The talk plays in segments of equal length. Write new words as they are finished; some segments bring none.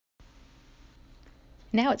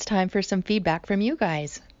Now it's time for some feedback from you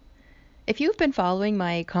guys. If you've been following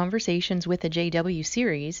my Conversations with a JW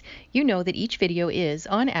series, you know that each video is,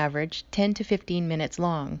 on average, 10 to 15 minutes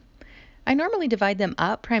long. I normally divide them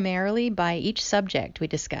up primarily by each subject we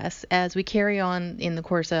discuss as we carry on in the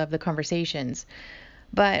course of the conversations.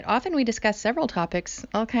 But often we discuss several topics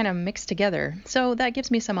all kind of mixed together, so that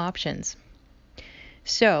gives me some options.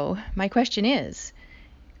 So, my question is,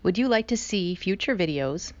 would you like to see future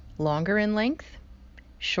videos longer in length,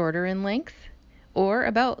 shorter in length, or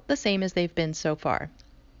about the same as they've been so far?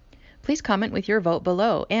 Please comment with your vote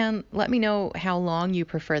below and let me know how long you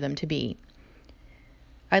prefer them to be.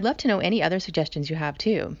 I'd love to know any other suggestions you have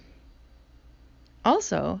too.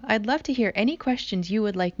 Also, I'd love to hear any questions you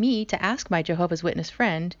would like me to ask my Jehovah's Witness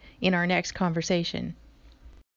friend in our next conversation.